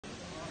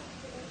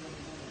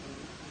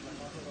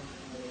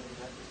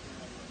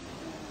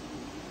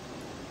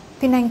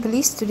Penang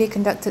Police today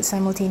conducted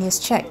simultaneous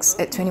checks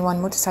at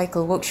 21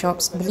 motorcycle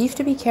workshops believed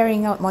to be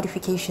carrying out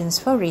modifications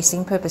for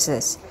racing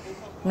purposes.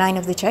 9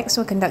 of the checks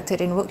were conducted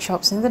in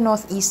workshops in the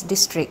North-East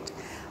District,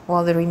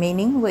 while the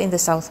remaining were in the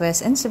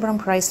South-West and Seberang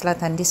Prai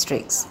Selatan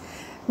districts.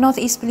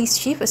 North-East Police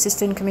Chief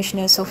Assistant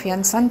Commissioner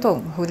Soffian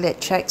Santong, who led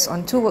checks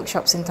on 2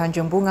 workshops in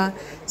Tanjung Bungah,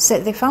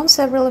 said they found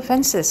several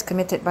offences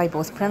committed by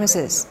both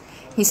premises.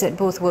 He said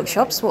both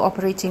workshops were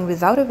operating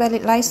without a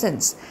valid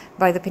licence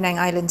by the Penang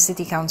Island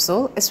City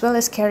Council, as well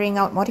as carrying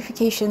out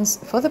modifications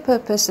for the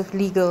purpose of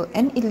legal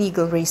and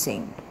illegal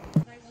racing.